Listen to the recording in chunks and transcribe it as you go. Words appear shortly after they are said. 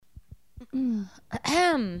Hello.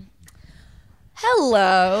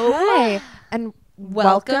 Hi. And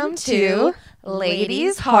welcome to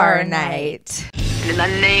Ladies Horror Night. In the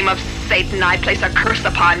name of Satan, I place a curse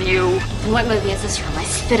upon you. What movie is this from? I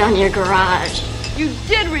spit on your garage. You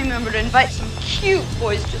did remember to invite some cute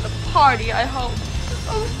boys to the party, I hope.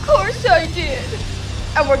 Of course I did.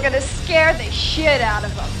 And we're gonna scare the shit out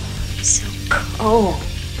of them. So cold.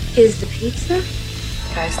 Is the pizza?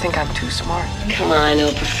 You guys think I'm too smart? Come on, I know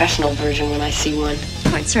a professional version when I see one.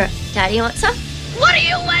 Points her. Daddy, you want some? What are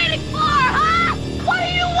you waiting for, huh? What are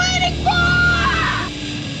you waiting for?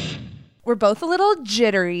 We're both a little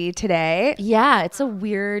jittery today, Yeah, it's a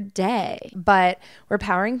weird day. but we're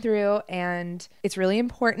powering through, and it's really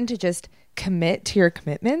important to just commit to your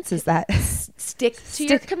commitments. Is that Stick to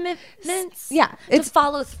your commitments. Yeah, It's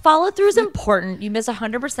follow through is important. You miss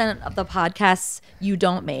 100% of the podcasts you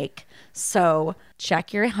don't make. So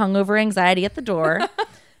check your hungover anxiety at the door.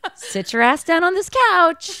 Sit your ass down on this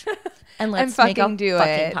couch and let's make a fucking do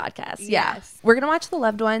fucking it. podcast. Yes. We're going to watch The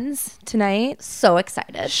Loved Ones tonight. So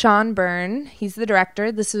excited. Sean Byrne, he's the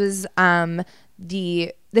director. This was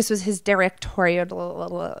his directorial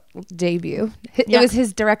debut. It was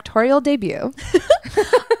his directorial debut.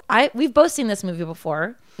 We've both seen this movie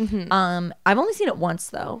before. Mm-hmm. I've only seen it once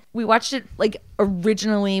though. We watched it like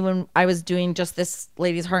originally when I was doing just this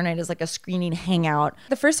Ladies Horror Night as like a screening hangout.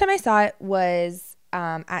 The first time I saw it was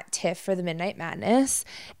at TIFF for the Midnight Madness,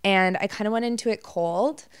 and I kind of went into it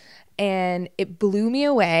cold, and it blew me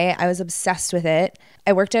away. I was obsessed with it.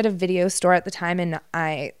 I worked at a video store at the time, and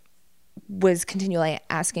I was continually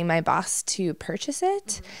asking my boss to purchase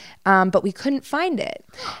it, but we couldn't find it.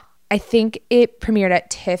 I think it premiered at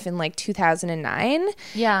TIFF in like 2009.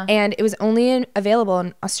 Yeah. And it was only available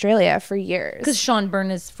in Australia for years. Because Sean Byrne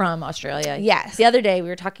is from Australia. Yes. The other day we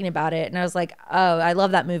were talking about it and I was like, oh, I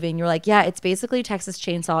love that movie. And you're like, yeah, it's basically Texas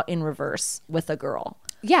Chainsaw in reverse with a girl.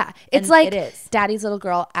 Yeah. It's And like it is. Daddy's Little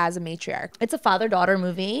Girl as a matriarch. It's a father-daughter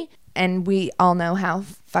movie. And we all know how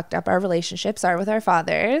fucked up our relationships are with our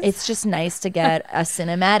fathers. It's just nice to get a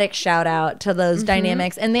cinematic shout out to those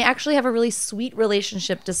dynamics. And they actually have a really sweet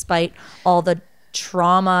relationship despite all the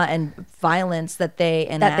trauma and violence that they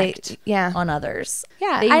enact on others.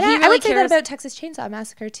 Yeah, He I really would say that cares- about Texas Chainsaw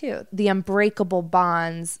Massacre too. The unbreakable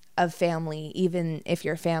bonds of family, even if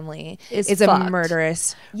your family is a fucked.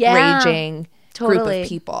 murderous, Yeah, raging group totally. of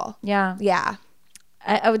people. Yeah. Yeah.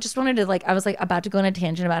 I just wanted to I was like about to go on a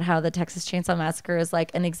tangent about how the Texas Chainsaw Massacre is like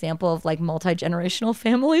an example of like multi-generational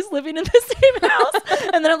families living in the same house.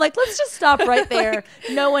 And then I'm like, let's just stop right there.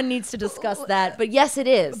 No one needs to discuss that. But yes, it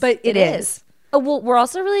is. But it is. Oh, well, we're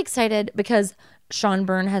also really excited because Sean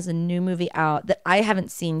Byrne has a new movie out that I haven't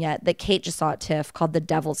seen yet that Kate just saw at TIFF called The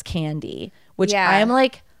Devil's Candy, which Yeah. I am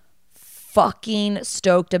like fucking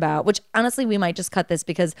stoked about, which honestly we might just cut this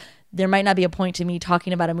because there might not be a point to me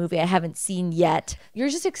talking about a movie I haven't seen yet. You're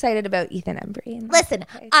just excited about Ethan Embry. Listen,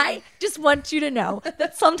 I just want you to know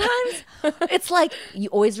that sometimes it's like you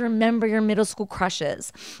always remember your middle school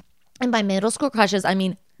crushes. And by middle school crushes, I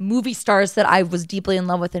mean movie stars that I was deeply in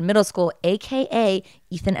love with in middle school, aka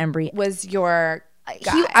Ethan Embry. Was your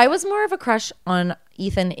guy. I was more of a crush on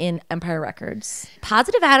Ethan in Empire Records.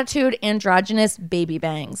 Positive attitude, androgynous baby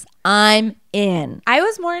bangs. I'm in. I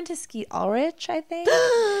was more into Skeet Ulrich, I think.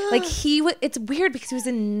 Like it's weird because he was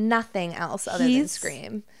in nothing else other than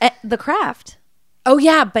Scream. The Craft. Oh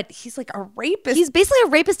yeah, but he's like a rapist. He's basically a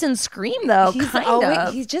rapist in Scream, though.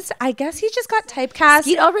 I guess he just got typecast.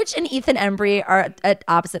 Skeet Ulrich and Ethan Embry are at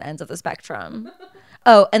opposite ends of the spectrum.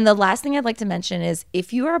 Oh, and the last thing I'd like to mention is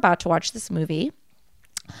if you are about to watch this movie,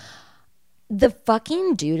 the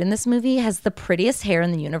fucking dude in this movie has the prettiest hair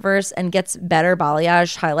in the universe and gets better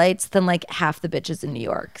balayage highlights than like half the bitches in New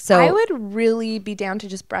York. So I would really be down to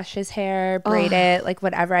just brush his hair, braid it, like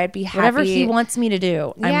whatever. I'd be happy. whatever he wants me to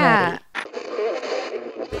do, I'm ready.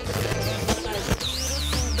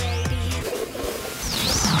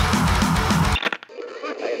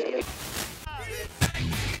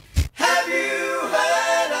 Have you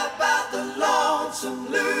heard about the lonesome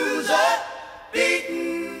loser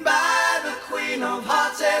beaten by the queen of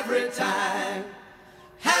hearts every time?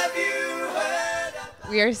 Have you heard about...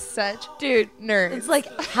 We are such nerds. It's like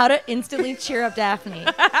how to instantly cheer up Daphne.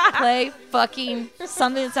 Play fucking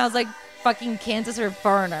something that sounds like fucking Kansas or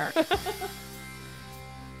Foreigner.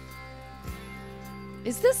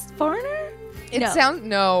 Is this Foreigner? It No. sounds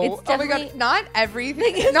no. It's Oh my definitely- god! Not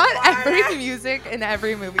everything. Not every music in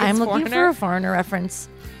every movie. I'm is looking for Foreigner. a Foreigner reference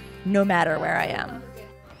no matter where I am.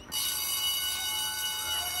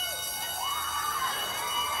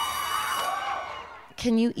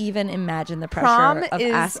 Can you even imagine the pressure Prom of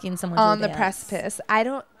is asking someone on to the dance? precipice.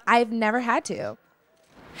 I've never had to.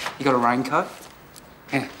 You got a raincoat?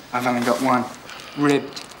 Yeah, I've only got one.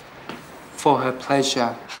 Ribbed. For her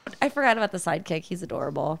pleasure. I forgot about the sidekick. He's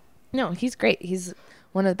adorable. No, he's great. He's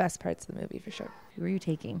one of the best parts of the movie for sure. Who are you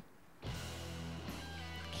taking?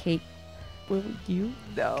 Kate, will you?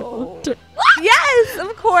 No. Yes,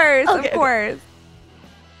 of course, Okay, of course.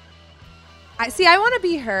 I want to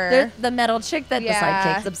be her. The metal chick that the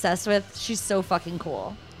Yeah. sidekick's obsessed with. She's so fucking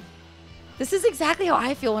cool. This is exactly how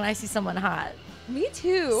I feel when I see someone hot. Me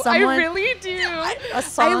too. Someone- I really do. A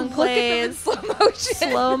song I look plays. at them in slow motion.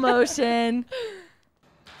 Slow motion.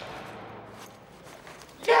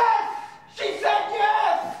 Yes! She said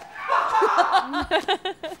yes!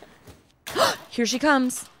 Here she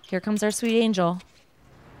comes. Here comes our sweet angel.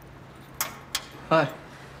 Hi.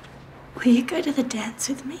 Will you go to the dance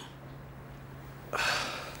with me?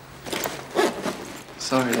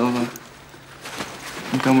 Sorry, Lola.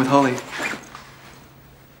 I'm done with Holly.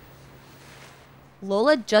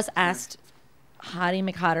 Lola just asked Hottie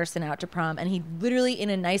McHotterson out to prom, and he literally,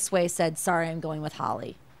 in a nice way, said, "Sorry, I'm going with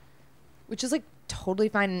Holly." Which is like totally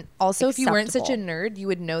fine. Also, if you weren't such a Acceptable. nerd, you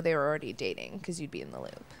would know they were already dating because you'd be in the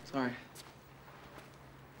loop. Sorry.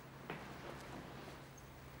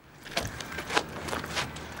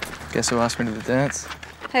 Guess who asked me to the dance?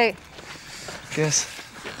 Who? Guess.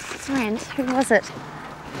 Friend, who was it?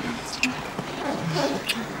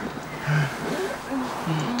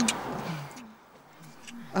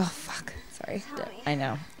 Oh, fuck. Sorry. I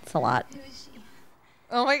know. It's a lot.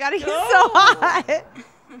 Oh my God, he's so hot.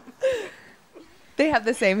 They have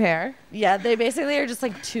the same hair. Yeah, they basically are just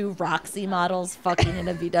like two Roxy models fucking in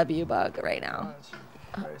a VW bug right now.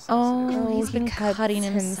 Oh, he's been cuts cutting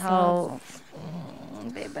himself.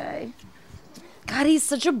 Baby. God, he's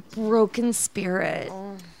such a broken spirit.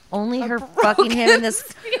 Only her fucking him in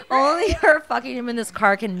this only her fucking him in this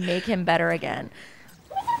car can make him better again.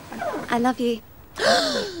 I love you.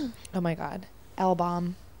 Oh my God.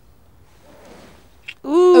 L-bomb.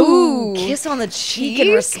 Ooh, kiss on the cheek in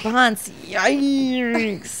response.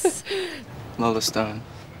 Yikes. Lola Stone.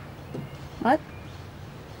 What?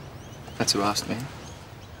 That's who asked me.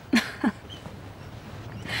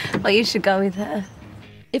 Well, you should go with her.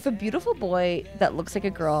 If a beautiful boy that looks like a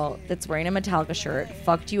girl that's wearing a Metallica shirt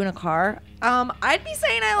fucked you in a car, I'd be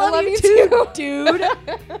saying I love you too, dude.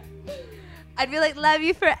 I'd be like, love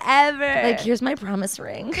you forever. Like, here's my promise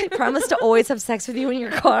ring. I promise to always have sex with you in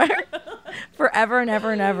your car. Forever and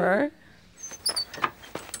ever and ever.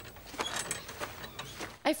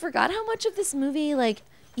 I forgot how much of this movie, like,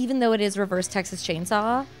 even though it is reverse Texas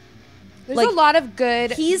Chainsaw, There's like, a lot of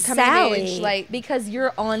good he's coming of Sally, age, like, because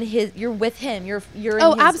you're with him. You're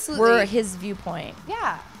Oh, in his, absolutely. we're his viewpoint.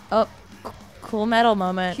 yeah. Oh, cool metal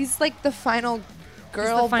moment. He's like the final He's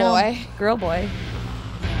girl the final boy. Girl boy.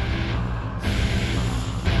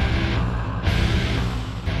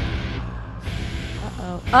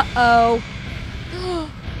 Uh-oh.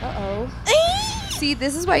 See,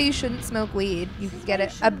 this is why you shouldn't smoke weed. You could get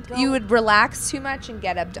it. You would relax too much and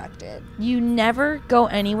get abducted. You never go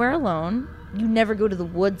anywhere alone. You never go to the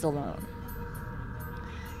woods alone.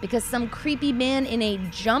 Because some creepy man in a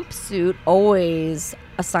jumpsuit, always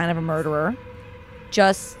a sign of a murderer,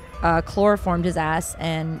 just chloroformed his ass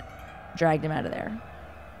and dragged him out of there.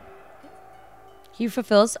 He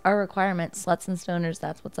fulfills our requirement. Sluts and stoners,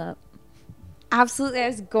 that's what's up. Absolutely, I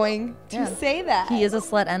was going to say that. He is a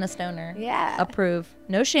slut and a stoner. Yeah. Approve.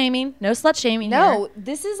 No shaming. No slut shaming No, here.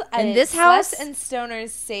 this is In this house- sluts and stoners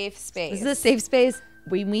safe space. This is a safe space.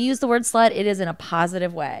 When we use the word slut, it is in a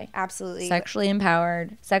positive way. Absolutely. Sexually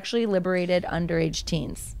empowered, sexually liberated underage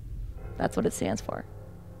teens. That's what it stands for.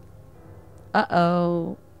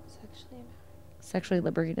 Uh-oh. Sexually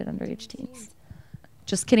liberated underage teens.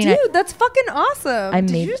 Just kidding. Dude, that's fucking awesome.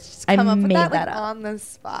 Did made- you just I come up with made that, that like, up. on the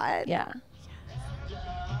spot? Yeah.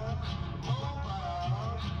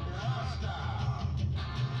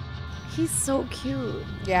 He's so cute.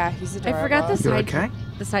 Yeah, he's adorable. I forgot the You sidekick. okay?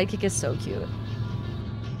 The sidekick is so cute.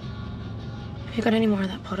 Have you got any more of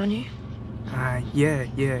that pot on you? Yeah,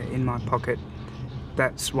 in my pocket.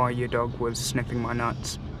 That's why your dog was sniffing my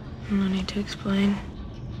nuts. No need to explain.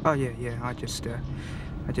 Oh yeah, I just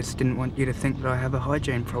didn't want you to think that I have a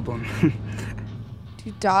hygiene problem.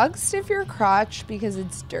 Do dogs sniff your crotch because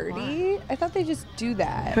it's dirty? I thought they just do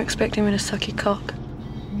that. You're expecting me to suck your cock?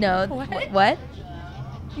 No. What?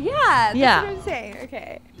 Yeah, that's Yeah. what I'm saying.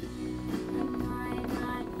 Okay.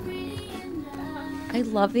 I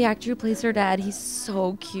love the actor who plays her dad. He's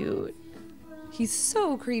so cute. He's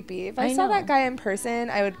so creepy. If I I saw know. that guy in person,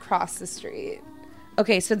 I would cross the street.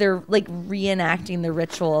 Okay, so they're like reenacting the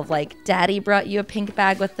ritual of like, Daddy brought you a pink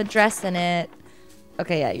bag with the dress in it.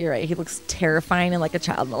 Okay, yeah, you're right. He looks terrifying and like a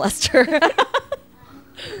child molester.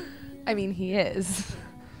 I mean, he is.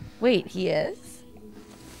 Wait, he is?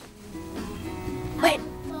 Wait.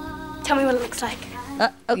 Tell me what it looks like.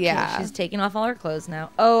 Okay, Yeah. she's taking off all her clothes now.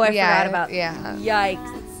 Oh, I forgot about. Yeah.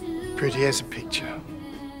 Yikes. Pretty as a picture.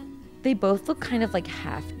 They both look kind of like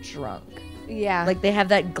half drunk. Yeah. Like they have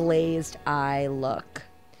that glazed eye look.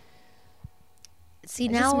 See,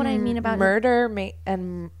 now what I mean about murder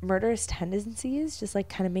and murderous tendencies just like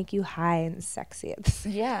kind of make you high and sexy at the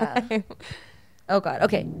same time. Oh, God.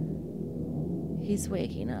 Okay. He's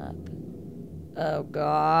waking up. Oh,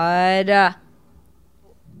 God.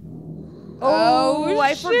 Oh,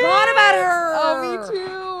 I forgot about her. Oh, me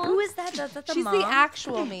too. Who is that? That's the She's mom? the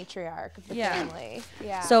actual matriarch of the family.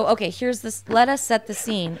 Yeah. So, okay, here's this. Let us set the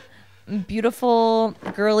scene. Beautiful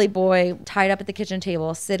girly boy tied up at the kitchen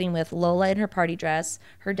table, sitting with Lola in her party dress,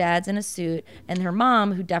 her dad's in a suit, and her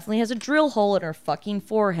mom, who definitely has a drill hole in her fucking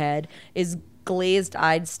forehead, is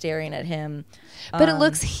glazed-eyed staring at him. But it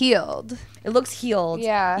looks healed. It looks healed.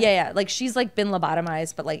 Yeah. Yeah. Like she's like been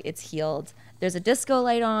lobotomized, but like it's healed. There's a disco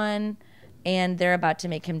light on, and they're about to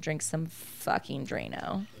make him drink some fucking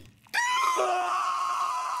Drano.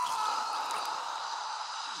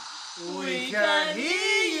 We can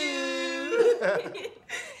hear you.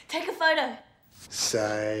 Take a photo.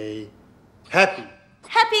 Say happy.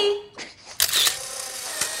 Happy.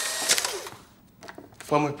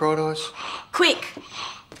 One with bright eyes. Quick.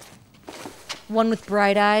 One with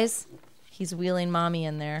bright eyes. He's wheeling mommy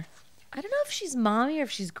in there. I don't know if she's mommy or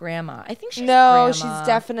if she's grandma. I think she's No, grandma. she's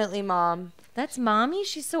definitely mom. That's mommy?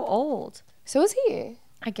 She's so old. So is he.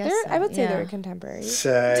 I guess so, I would say yeah. they're contemporaries.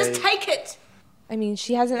 Say. Just take it. I mean,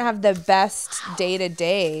 she hasn't had the best day to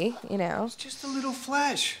day, you know. It's just a little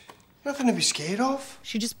flash. Nothing to be scared of.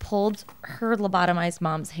 She just pulled her lobotomized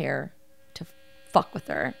mom's hair to fuck with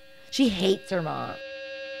her. She hates her mom.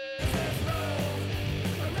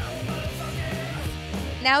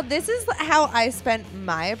 Now, this is how I spent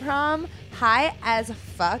my prom. High as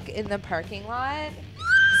fuck in the parking lot.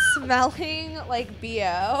 Smelling like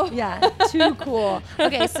BO. Yeah, too cool.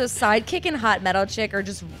 Okay, so Sidekick and Hot Metal Chick are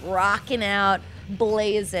just rocking out,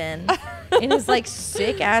 blazing in his like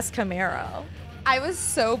sick ass Camaro. I was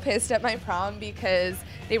so pissed at my prom because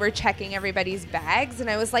they were checking everybody's bags,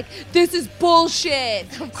 and I was like, this is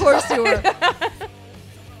bullshit. Of course you were.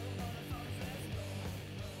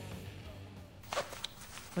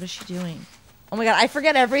 What is she doing? Oh my God, I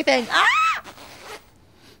forget everything. Ah!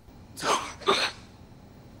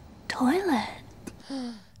 Toilet.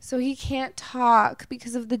 So he can't talk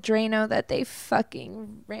because of the Drano that they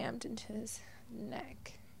fucking rammed into his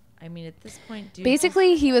neck. I mean, at this point, dude.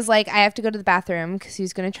 Basically, he was like, I have to go to the bathroom because he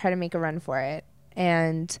was going to try to make a run for it.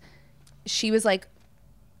 And she was like,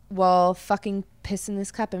 well, fucking piss in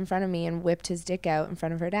this cup in front of me, and whipped his dick out in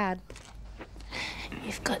front of her dad.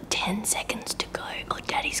 You've got 10 seconds to go or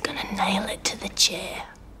Daddy's gonna nail it to the chair.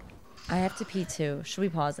 I have to pee too. Should we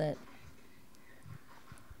pause it?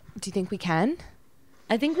 Do you think we can?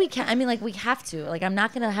 I think we can. I mean, like, we have to. Like, I'm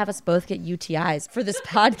not going to have us both get UTIs for this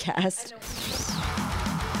podcast.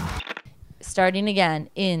 Starting again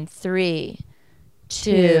in 3,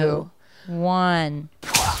 2, 1.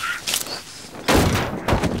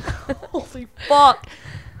 Holy fuck.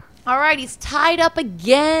 All right, he's tied up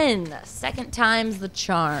again. Second time's the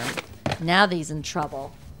charm. Now that he's in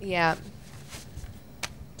trouble. Yeah.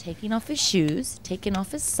 Taking off his shoes, taking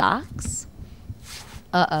off his socks.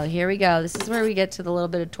 Uh-oh, here we go. This is where we get to the little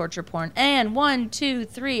bit of torture porn. And 1, 2,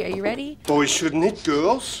 3. Are you ready? Boys shouldn't hit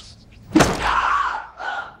girls. He's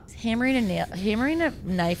hammering a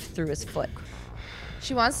knife through his foot.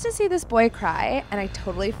 She wants to see this boy cry, and I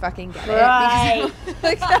totally fucking get Cry. it.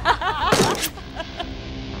 Because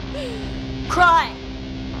Cry.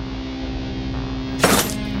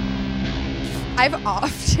 I've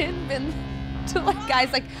often been to like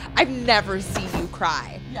guys like, I've never seen you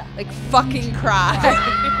cry. Yeah. Like fucking cry.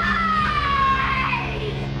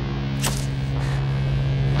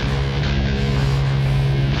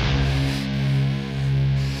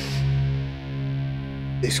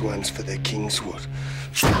 This one's for the Kingswood.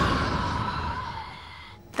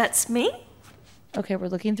 That's me? Okay, we're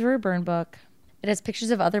looking through her burn book. It has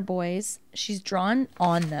pictures of other boys. She's drawn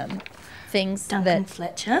on them things Duncan that...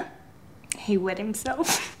 Fletcher. He wet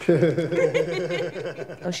himself.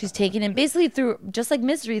 Oh, she's taking him basically through, just like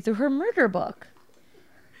Misery, through her murder book.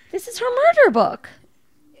 This is her murder book.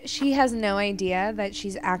 She has no idea that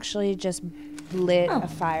she's actually just lit a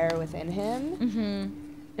fire within him. Mm-hmm.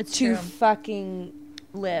 It's to true. fucking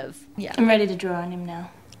Live. Yeah. I'm ready to draw on him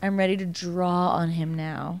now. I'm ready to draw on him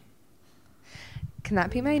now. Can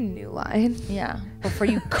that be my new line? Yeah. Before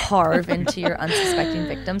you carve into your unsuspecting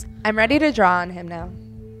victims. I'm ready to draw on him now.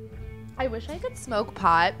 I wish I could smoke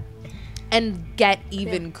pot and get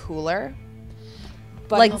even cooler.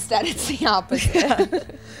 But Like- instead, it's the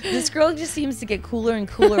opposite. This girl just seems to get cooler and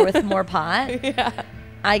cooler with more pot. Yeah.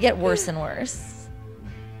 I get worse and worse.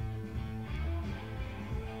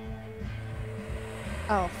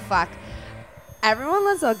 Oh, fuck. Everyone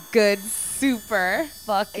loves a good super.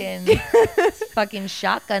 Fucking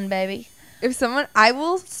shotgun, baby. If someone, I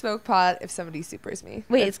will smoke pot if somebody supers me.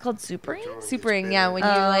 Wait, it's called supering? Supering, yeah. When you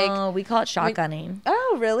like, we call it shotgunning.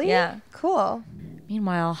 oh, really? Yeah. Cool.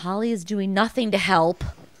 Meanwhile, Holly is doing nothing to help.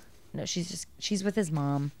 No, she's with his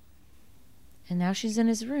mom. And now she's in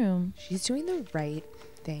his room. She's doing the right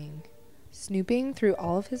thing. Snooping through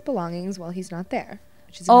all of his belongings while he's not there.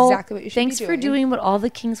 Which is exactly what you should thanks be for doing. doing what all the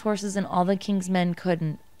king's horses and all the king's men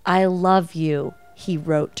couldn't. I love you. He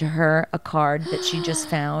wrote to her a card that she just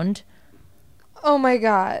found. Oh my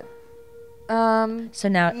god. So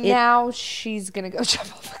now she's gonna go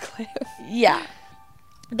jump off a cliff. Yeah.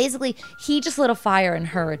 Basically, he just lit a fire in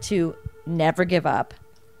her to never give up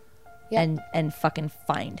and fucking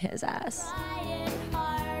find his ass.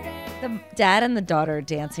 The dad and the daughter are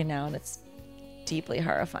dancing now, and it's deeply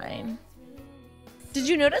horrifying. Did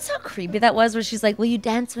you notice how creepy that was where she's like, will you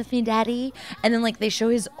dance with me, daddy? And then like they show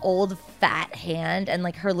his old fat hand and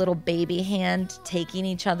like her little baby hand taking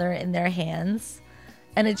each other in their hands.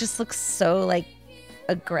 And it just looks so like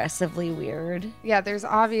aggressively weird. Yeah, there's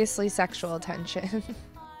obviously sexual tension.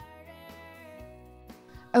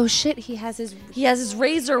 Oh shit, he has his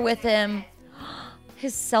razor with him.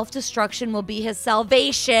 His self-destruction will be his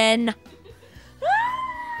salvation.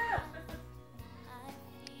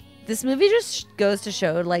 This movie just goes to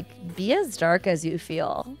show, like, be as dark as you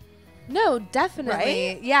feel. No, definitely.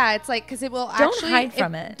 Right? Yeah, it's like, because it will Don't actually... hide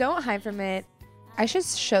from it. Don't hide from it. I should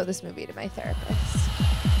show this movie to my therapist.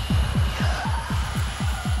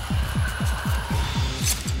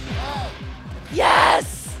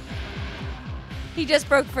 Yes! He just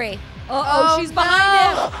broke free. Oh, she's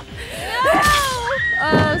behind him.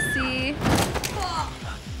 Oh, see?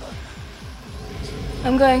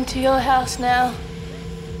 I'm going to your house now.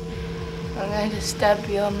 I'm going to stab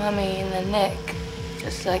your mummy in the neck,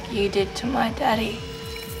 just like you did to my daddy.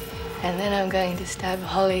 And then I'm going to stab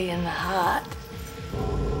Holly in the heart,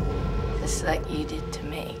 just like you did to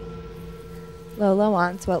me. Lola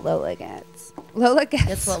wants what Lola gets. Lola gets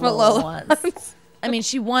That's what Lola wants. I mean,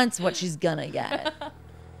 she wants what she's gonna get.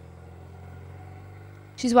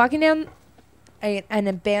 She's walking down an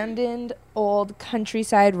abandoned old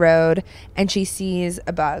countryside road, and she sees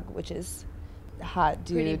a bug, which is hot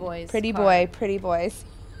dude. Pretty boy's.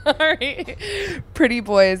 Sorry. Pretty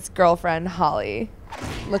boy's girlfriend, Holly,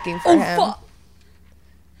 looking for him.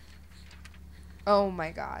 Oh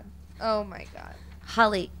my god.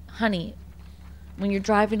 Holly, honey, when you're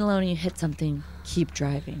driving alone and you hit something, keep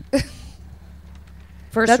driving.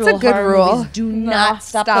 First That's rule, a good horror rule. movies, do No, not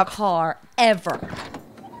stop stop. the car, ever.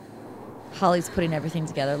 Holly's putting everything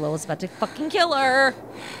together. Lola's about to fucking kill her.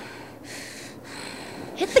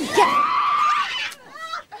 Hit the gas.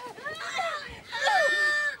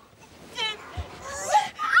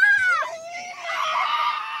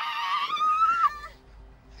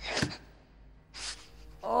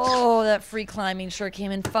 Oh, that free climbing sure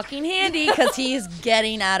came in fucking handy because he's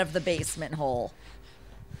getting out of the basement hole.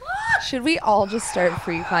 Should we all just start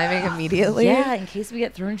free climbing immediately? Yeah, in case we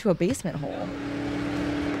get thrown into a basement hole.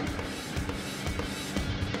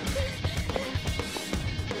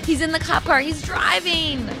 He's in the cop car. He's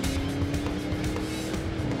driving.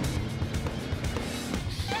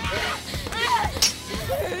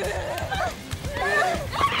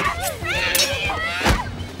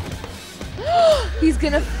 He's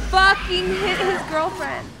gonna fucking hit his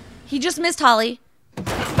girlfriend. He just missed Holly.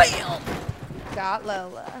 Bam! Got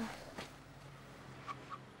Lola.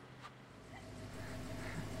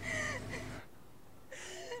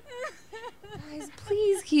 Guys,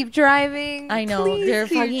 please keep driving. I know. Please They're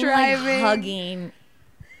keep fucking driving. like hugging.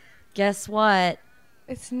 Guess what?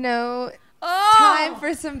 It's no Oh! time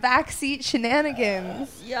for some backseat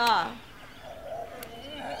shenanigans. Yeah.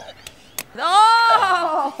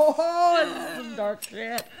 Oh! This is some dark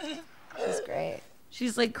shit. This is great.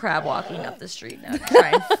 She's like crab walking up the street now to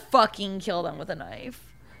try and fucking kill them with a knife.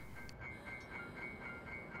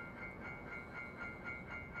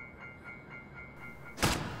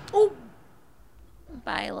 Oh!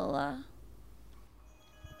 Bye, Lola.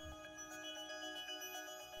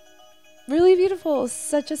 Really beautiful.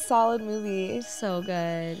 Such a solid movie. So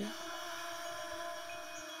good.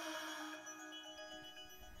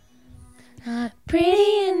 Not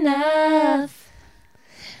pretty enough.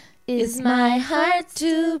 Is my heart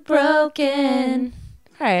too broken?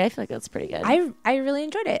 All right, I feel like that's pretty good. I really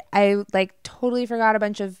enjoyed it. I like totally forgot a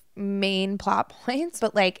bunch of main plot points,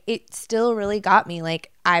 but like it still really got me.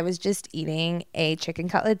 Like I was just eating a chicken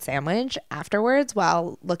cutlet sandwich afterwards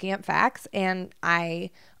while looking up facts, and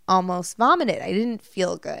I almost vomited. I didn't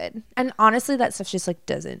feel good. And honestly, that stuff just like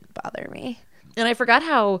doesn't bother me. And I forgot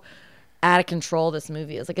how out of control this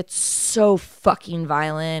movie is. Like, it's so fucking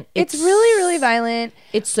violent. It's really, really violent.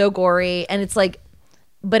 It's so gory, and it's like,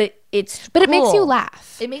 but it makes you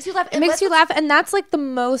laugh. It makes you laugh. It makes you laugh, and that's like the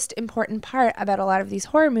most important part about a lot of these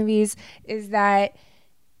horror movies is that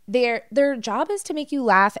their job is to make you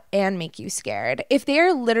laugh and make you scared. If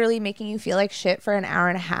they're literally making you feel like shit for an hour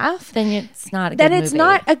and a half, then it's not a good movie. Then it's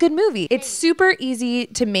not a good movie. It's super easy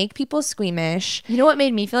to make people squeamish. You know what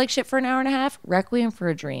made me feel like shit for an hour and a half? Requiem for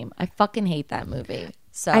a Dream. I fucking hate that movie.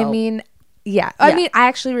 So I mean, yeah. I mean, I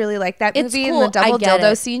actually really like that movie. It's cool. And the double I get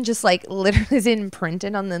dildo it. scene just like literally is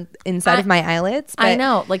imprinted on the inside of my eyelids. I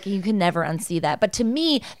know, like you can never unsee that. But to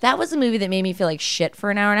me, that was a movie that made me feel like shit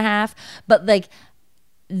for an hour and a half. But like,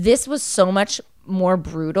 this was so much more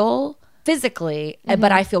brutal physically,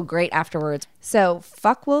 but I feel great afterwards. So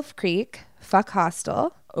fuck Wolf Creek, fuck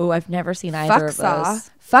Hostel. Oh, I've never seen either of Saw, those.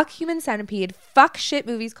 fuck Human Centipede, fuck shit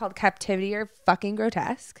movies called Captivity or fucking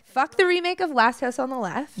grotesque. Fuck the remake of Last House on the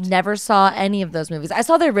Left. Never saw any of those movies. I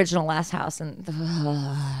saw the original Last House and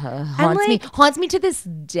haunts me to this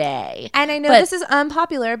day. And I know this is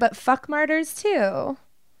unpopular, but fuck Martyrs too.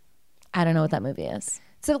 I don't know what that movie is.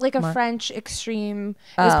 So like a French extreme,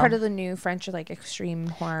 it was part of the new French like extreme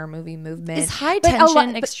horror movie movement. Is high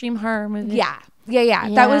tension extreme horror movie? Yeah.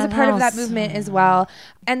 That was a part of that movement as well.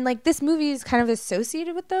 And like this movie is kind of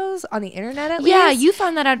associated with those on the internet at least. Yeah, you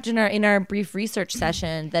found that out in our brief research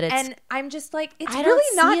session that it's. And I'm just like, it's I really don't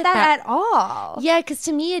see not it that at all. Yeah, because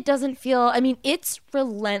to me it doesn't feel. I mean, it's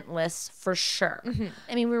relentless for sure.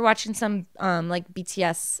 I mean, we were watching some like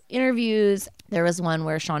BTS interviews. There was one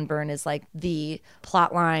where Sean Byrne is like the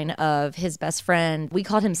plot line of his best friend. We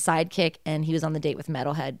called him Sidekick, and he was on the date with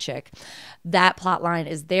Metalhead chick. That plot line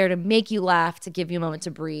is there to make you laugh, to give you a moment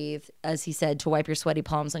to breathe, as he said, to wipe your sweaty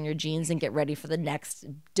palms on your jeans and get ready for the next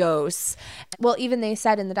dose. Well, even they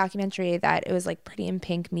said in the documentary that it was like Pretty in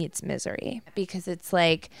Pink meets Misery, because it's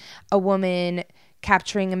like a woman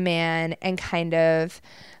capturing a man and kind of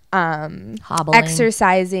hobbling,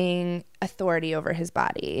 exercising authority over his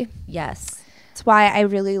body. Yes. That's why I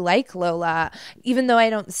really like Lola. Even though I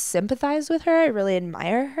don't sympathize with her, I really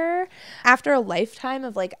admire her. After a lifetime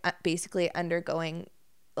of like basically undergoing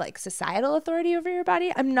like societal authority over your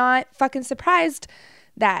body, I'm not fucking surprised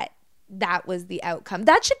that that was the outcome.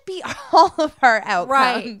 That should be all of our outcomes.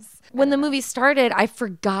 Right. When the movie started, I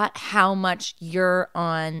forgot how much you're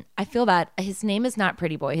on. I feel bad. His name is not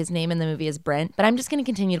Pretty Boy. His name in the movie is Brent, but I'm just going to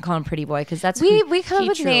continue to call him Pretty Boy because that's we come up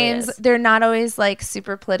with names. Is. They're not always like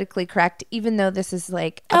super politically correct, even though this is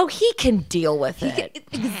like he can deal with it.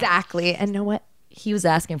 Exactly. And know what? He was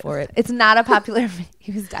asking for it. It's not a popular.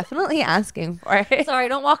 He was definitely asking for it. Sorry,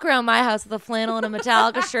 don't walk around my house with a flannel and a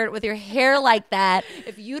Metallica shirt with your hair like that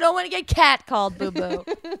if you don't want to get catcalled, boo boo.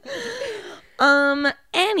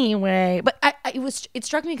 Anyway, but it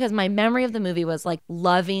struck me because my memory of the movie was like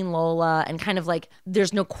loving Lola and kind of like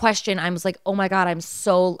there's no question. I was like, oh my God,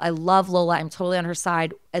 I love Lola. I'm totally on her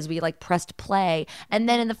side as we like pressed play. And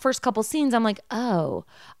then in the first couple scenes, I'm like, oh,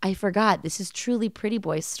 I forgot. This is truly Pretty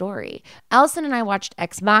Boy's story. Allison and I watched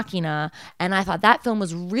Ex Machina, and I thought that film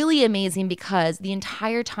was really amazing because the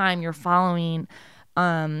entire time you're following,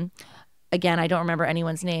 again, I don't remember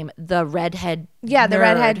anyone's name, the redhead the nerd.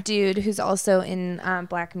 redhead dude who's also in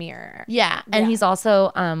Black Mirror. Yeah, and he's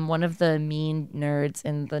also one of the mean nerds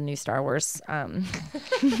in the new Star Wars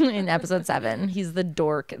in episode 7. He's the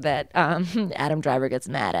dork that Adam Driver gets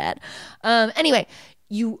mad at. Anyway,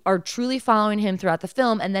 you are truly following him throughout the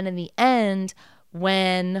film, and then in the end,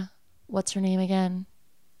 when, what's her name again?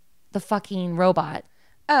 The fucking robot.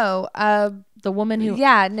 Oh, the woman who...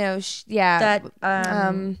 Yeah, no, That...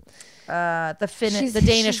 the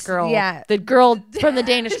Danish girl. Yeah. The girl from the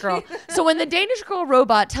Danish girl. So when the Danish girl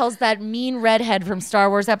robot tells that mean redhead from Star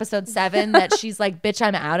Wars episode 7 that she's like, bitch,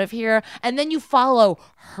 I'm out of here. And then you follow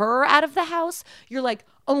her out of the house. You're like,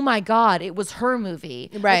 oh my God, it was her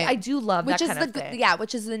movie. Right. Like, I do love that kind of thing. Yeah,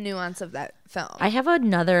 which is the nuance of that film. I have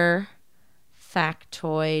another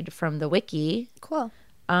factoid from the wiki. Cool.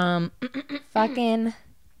 Fucking...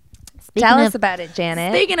 Tell us about it,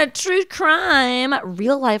 Janet. Speaking of true crime,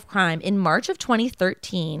 real life crime, in March of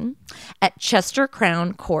 2013, at Chester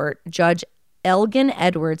Crown Court, Judge Elgin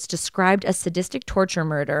Edwards described a sadistic torture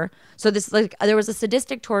murder. So there was a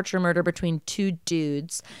sadistic torture murder between two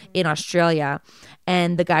dudes in Australia,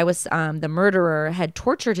 and the guy was the murderer had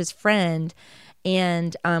tortured his friend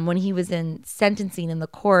And when he was in sentencing in the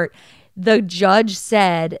court, the judge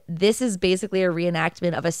said, this is basically a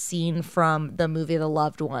reenactment of a scene from the movie The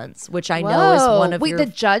Loved Ones, which I know is one of Wait, your... the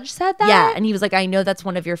judge said that? Yeah, and he was like, I know that's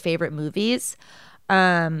one of your favorite movies.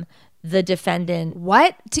 The defendant...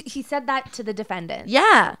 What? He said that to the defendant?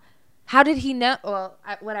 Yeah. How did he know? Well,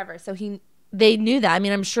 whatever. So they knew that. I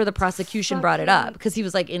mean, I'm sure the prosecution brought it up because he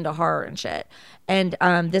was like into horror and shit. And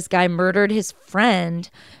this guy murdered his friend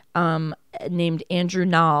named Andrew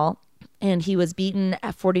Nall, and he was beaten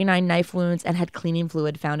at 49 knife wounds and had cleaning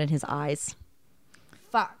fluid found in his eyes.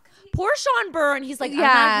 Fuck. Poor Sean Byrne. He's like, I'm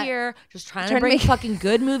not here just trying to bring fucking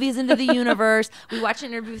good movies into the universe. We watched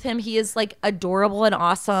an interview with him. He is like adorable and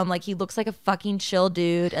awesome. Like he looks like a fucking chill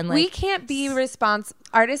dude. And like, we can't be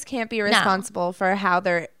artists can't be responsible for how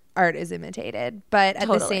their art is imitated, but at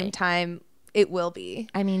the same time it will be.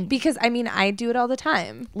 I mean, because I do it all the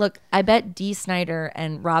time. Look, I bet Dee Snider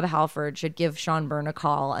and Rob Halford should give Sean Byrne a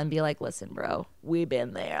call and be like, listen, bro, we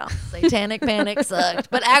been there. Satanic Panic sucked,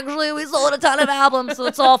 but actually we sold a ton of albums, so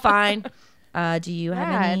it's all fine. Do you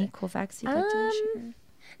have any cool facts you'd like to share?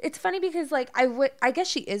 It's funny because like I guess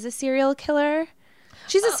she is a serial killer.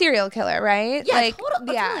 She's a serial killer, right? Yeah, like,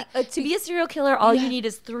 totally. To be a serial killer, all you need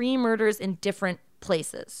is 3 murders in different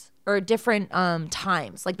places or different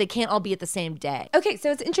times. Like they can't all be at the same day. Okay,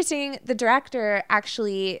 so it's interesting. The director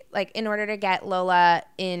actually, like, in order to get Lola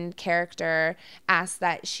in character, asked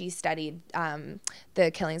that she studied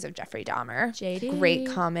the killings of Jeffrey Dahmer. JD. Great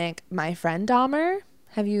comic, My Friend Dahmer.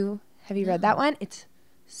 Have you read that one? It's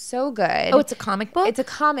so good. Oh, it's a comic book? It's a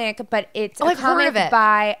comic, but it's a I've heard comic of it.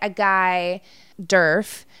 by a guy,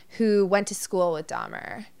 Durf, who went to school with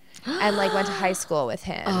Dahmer. And like went to high school with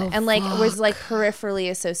him, and like was like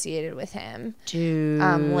peripherally associated with him. Dude,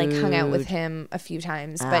 like hung out with him a few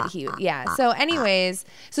times, but So, anyways,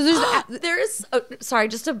 so there's sorry,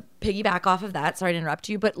 just to piggyback off of that. Sorry to interrupt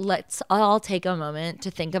you, but let's all take a moment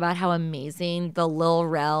to think about how amazing the Lil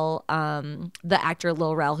Rel, the actor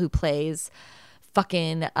Lil Rel who plays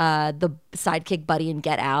fucking the sidekick buddy in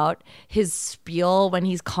Get Out, his spiel when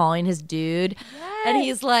he's calling his dude, and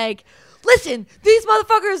he's like, listen, these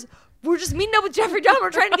motherfuckers were just meeting up with Jeffrey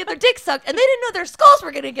Dahmer trying to get their dick sucked, and they didn't know their skulls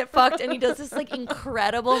were gonna get fucked. And he does this like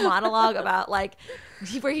incredible monologue about like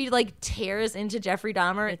where he like tears into Jeffrey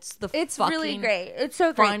Dahmer. It's really great. It's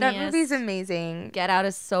so great. That movie's amazing. Get Out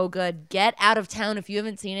is so good. Get Out of Town. If you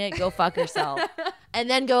haven't seen it, go fuck yourself, and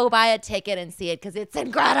then go buy a ticket and see it because it's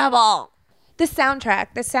incredible. The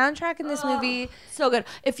soundtrack in this movie, so good.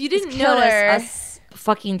 If you didn't notice us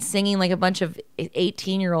fucking singing like a bunch of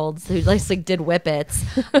 18-year-olds who like did whippets,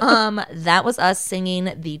 that was us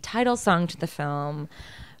singing the title song to the film,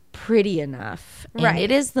 Pretty Enough. And right.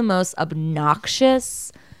 It is the most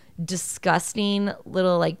obnoxious, disgusting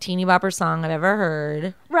little like teeny bopper song I've ever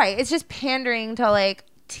heard. Right. It's just pandering to like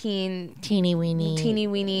teeny weeny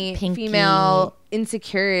pinky female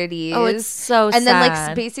insecurities. Oh, it's so and sad. Then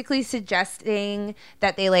like basically suggesting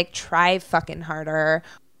that they like try fucking harder.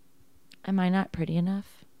 Am I not pretty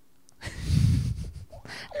enough?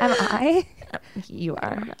 Am I? You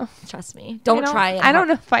are. Trust me. Don't try it. I don't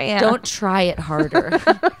know if I am. Don't try it harder.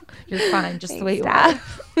 You're fine just the way you are.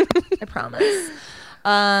 I promise.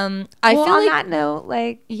 I feel on like that note,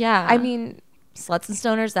 like, yeah. I mean, sluts and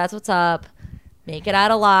stoners, that's what's up. Make it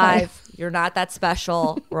out alive. You're not that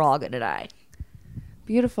special. We're all gonna die.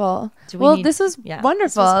 Beautiful. This was wonderful.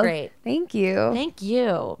 This was great. Thank you. Thank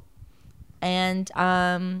you. And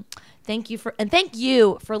thank you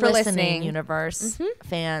for listening, universe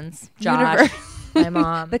fans, Josh, my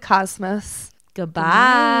mom, the cosmos.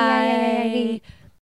 Goodbye.